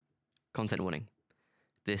Content warning.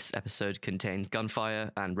 This episode contains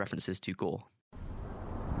gunfire and references to gore.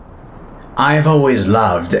 I've always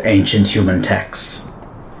loved ancient human texts.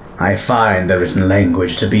 I find the written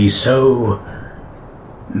language to be so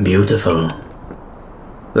beautiful.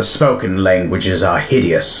 The spoken languages are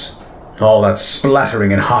hideous. All that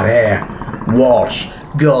splattering and hot air, wash,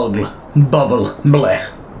 gurgle, bubble,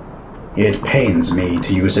 blech. It pains me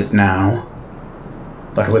to use it now.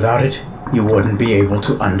 But without it, you wouldn't be able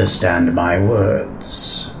to understand my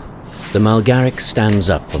words. The Malgaric stands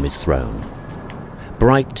up from his throne.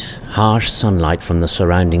 Bright, harsh sunlight from the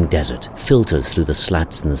surrounding desert filters through the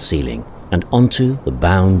slats in the ceiling and onto the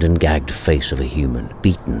bound and gagged face of a human,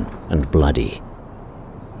 beaten and bloody.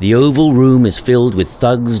 The oval room is filled with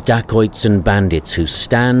thugs, dacoits and bandits who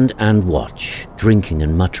stand and watch, drinking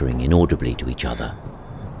and muttering inaudibly to each other.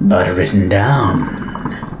 But written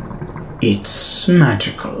down, it's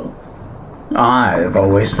magical. I've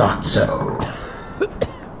always thought so.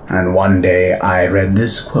 And one day I read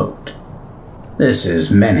this quote. This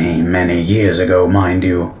is many, many years ago, mind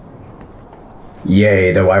you.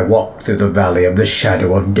 Yea, though I walk through the valley of the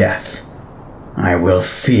shadow of death, I will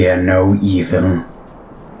fear no evil,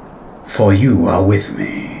 for you are with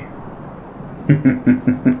me.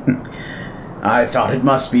 I thought it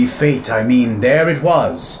must be fate. There it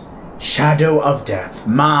was. Shadow of Death,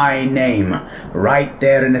 my name, right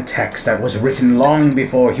there in a text that was written long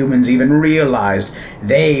before humans even realized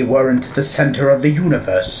they weren't the center of the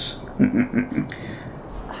universe.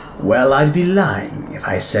 Well, I'd be lying if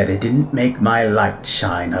I said it didn't make my light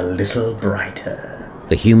shine a little brighter.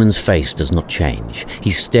 The human's face does not change. He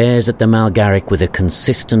stares at the Malgaric with a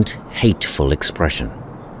consistent, hateful expression.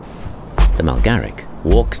 The Malgaric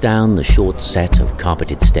walks down the short set of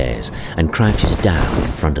carpeted stairs and crouches down in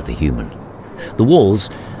front of the human. The walls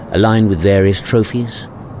are lined with various trophies,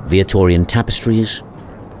 Viatorian tapestries,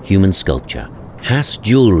 human sculpture. Hass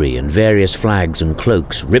jewellery and various flags and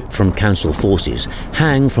cloaks ripped from council forces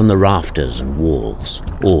hang from the rafters and walls,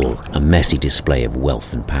 all a messy display of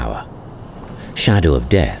wealth and power. Shadow of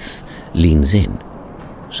Death leans in,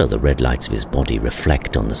 so the red lights of his body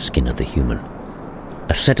reflect on the skin of the human.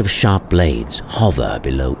 A set of sharp blades hover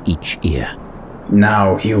below each ear.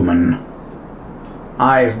 Now, human,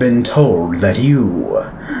 I've been told that you...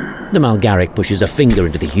 The Malgaric pushes a finger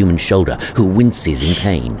into the human's shoulder, who winces in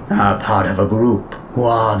pain. Are part of a group who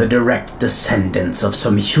are the direct descendants of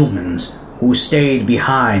some humans who stayed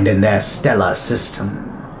behind in their stellar system.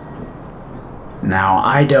 Now,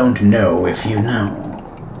 I don't know if you know,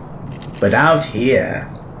 but out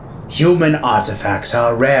here, human artifacts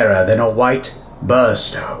are rarer than a white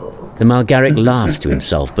Burstow. The Malgaric laughs to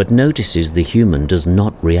himself, but notices the human does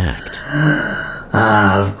not react.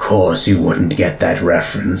 Of course you wouldn't get that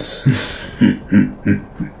reference.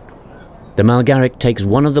 The Malgaric takes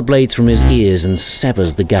one of the blades from his ears and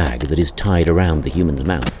severs the gag that is tied around the human's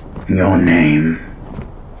mouth. Your name.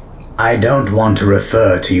 I don't want to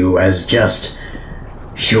refer to you as just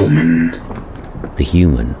human. The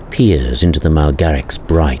human peers into the Malgaric's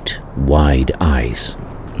bright, wide eyes.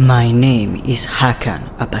 My name is Hakan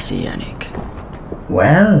Apasianik.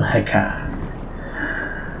 Well, Hakan,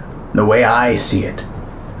 the way I see it,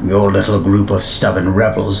 your little group of stubborn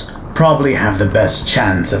rebels probably have the best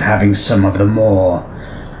chance of having some of the more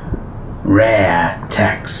rare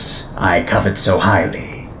texts I covet so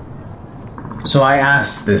highly. So I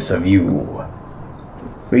ask this of you.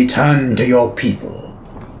 Return to your people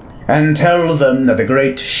and tell them that the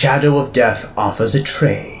great Shadow of Death offers a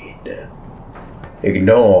trade.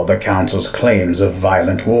 Ignore the Council's claims of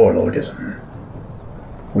violent warlordism.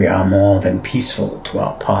 We are more than peaceful to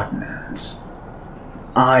our partners.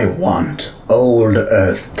 I want old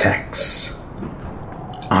Earth texts.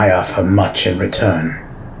 I offer much in return.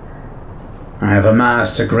 I have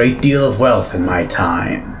amassed a great deal of wealth in my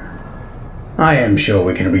time. I am sure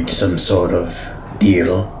we can reach some sort of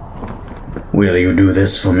deal. Will you do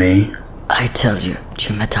this for me? I tell you,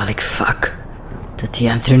 you metallic fuck, that the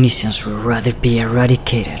Anthronesians would rather be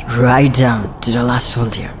eradicated right down to the last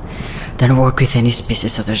soldier than work with any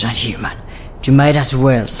species other than human. You might as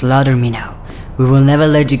well slaughter me now. We will never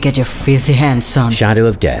let you get your filthy hands on... Shadow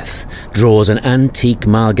of Death draws an antique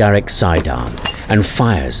Malgaric sidearm and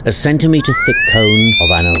fires a centimetre-thick cone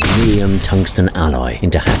of an aluminium tungsten alloy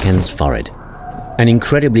into Hakan's forehead. An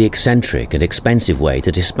incredibly eccentric and expensive way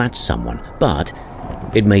to dispatch someone, but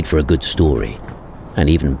it made for a good story. And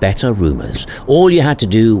even better rumours. All you had to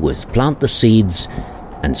do was plant the seeds,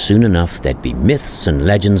 and soon enough there'd be myths and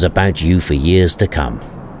legends about you for years to come.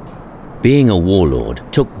 Being a warlord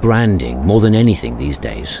took branding more than anything these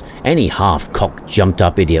days. Any half-cocked,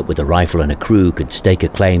 jumped-up idiot with a rifle and a crew could stake a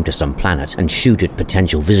claim to some planet and shoot at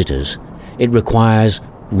potential visitors. It requires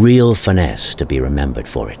real finesse to be remembered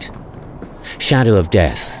for it. Shadow of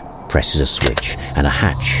Death presses a switch, and a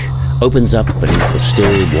hatch opens up beneath the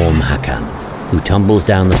still warm Hakan, who tumbles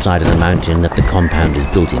down the side of the mountain that the compound is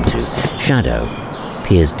built into. Shadow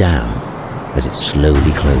peers down as it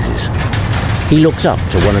slowly closes. He looks up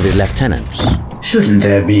to one of his lieutenants. Shouldn't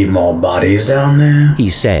there be more bodies down there? He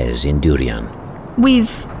says in Durian. We've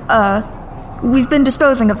been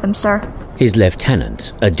disposing of them, sir. His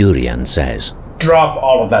lieutenant, a Durian, says. Drop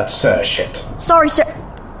all of that sir shit. Sorry, sir.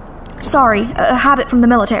 Sorry, a habit from the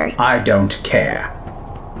military. I don't care.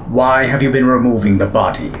 Why have you been removing the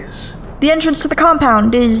bodies? The entrance to the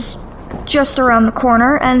compound is just around the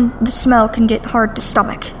corner, and the smell can get hard to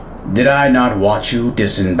stomach. Did I not watch you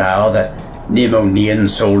disembowel that Nemonean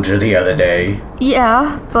soldier the other day?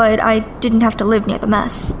 Yeah, but I didn't have to live near the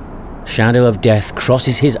mess. Shadow of Death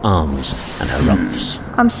crosses his arms and harumphs.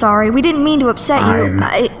 I'm sorry, we didn't mean to upset you.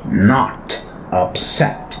 I'm not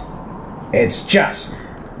upset. It's just,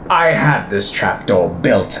 I had this trapdoor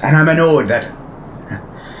built, and I'm annoyed that...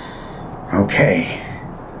 Okay.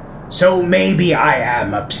 So maybe I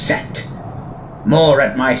am upset. More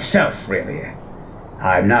at myself, really.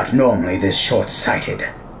 I'm not normally this short-sighted.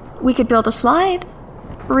 We could build a slide.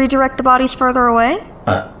 Redirect the bodies further away.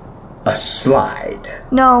 A slide?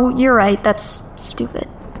 No, you're right, that's stupid.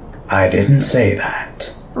 I didn't say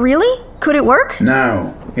that. Really? Could it work?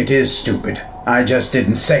 No, it is stupid. I just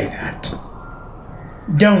didn't say that.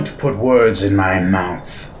 Don't put words in my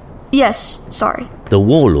mouth. Yes, sorry. The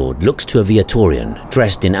warlord looks to a Viatorian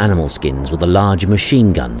dressed in animal skins with a large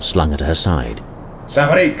machine gun slung at her side.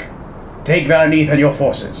 Safarik, take Valaneath and your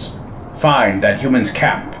forces. Find that human's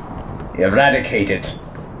camp. Eradicate it.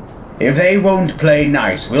 If they won't play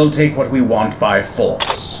nice, we'll take what we want by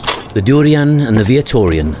force. The Durian and the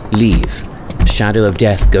Viatorian leave. Shadow of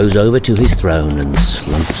Death goes over to his throne and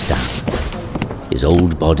slumps down, his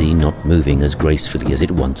old body not moving as gracefully as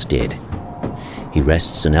it once did. He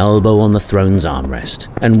rests an elbow on the throne's armrest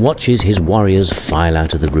and watches his warriors file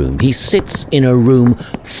out of the room. He sits in a room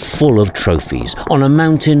full of trophies, on a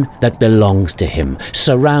mountain that belongs to him,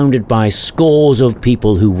 surrounded by scores of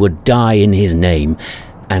people who would die in his name,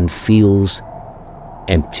 and feels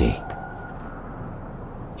empty.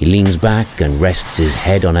 He leans back and rests his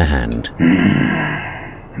head on a hand.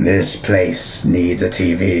 This place needs a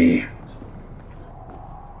TV.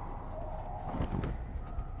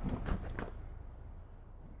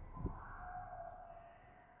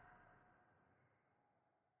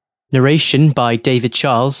 Narration by David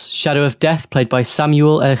Charles, Shadow of Death played by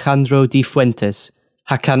Samuel Alejandro de Fuentes,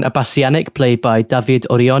 Hakan Abasianic played by David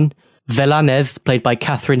Orion, Velanez played by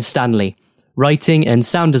Catherine Stanley, writing and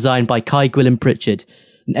sound design by Kai Gwilym Pritchard.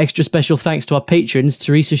 An extra special thanks to our patrons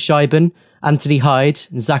Teresa Scheiben, Anthony Hyde,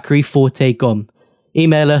 and Zachary Forte Gom.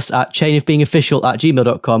 Email us at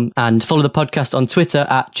chainofbeingofficial@gmail.com and follow the podcast on Twitter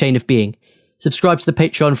 @chainofbeing. Subscribe to the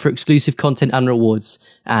Patreon for exclusive content and rewards,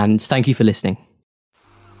 and thank you for listening.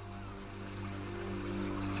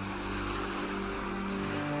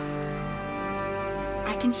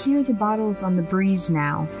 I can hear the bottles on the breeze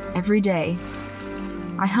now, every day.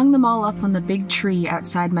 I hung them all up on the big tree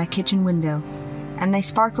outside my kitchen window, and they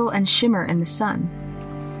sparkle and shimmer in the sun.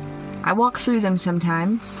 I walk through them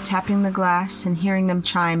sometimes, tapping the glass and hearing them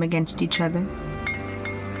chime against each other.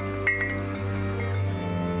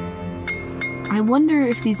 I wonder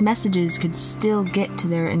if these messages could still get to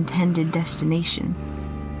their intended destination,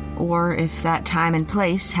 or if that time and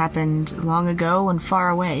place happened long ago and far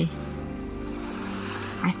away.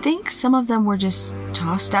 I think some of them were just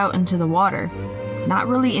tossed out into the water, not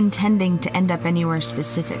really intending to end up anywhere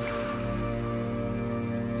specific.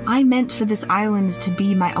 I meant for this island to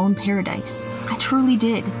be my own paradise. I truly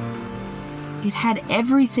did. It had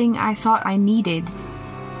everything I thought I needed,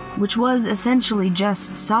 which was essentially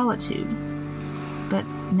just solitude. But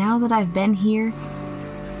now that I've been here,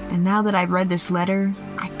 and now that I've read this letter,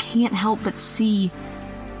 I can't help but see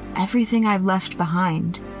everything I've left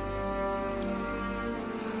behind.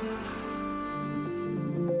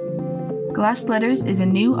 Glass Letters is a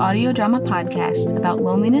new audio drama podcast about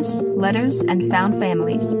loneliness, letters, and found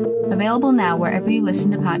families. Available now wherever you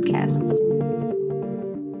listen to podcasts.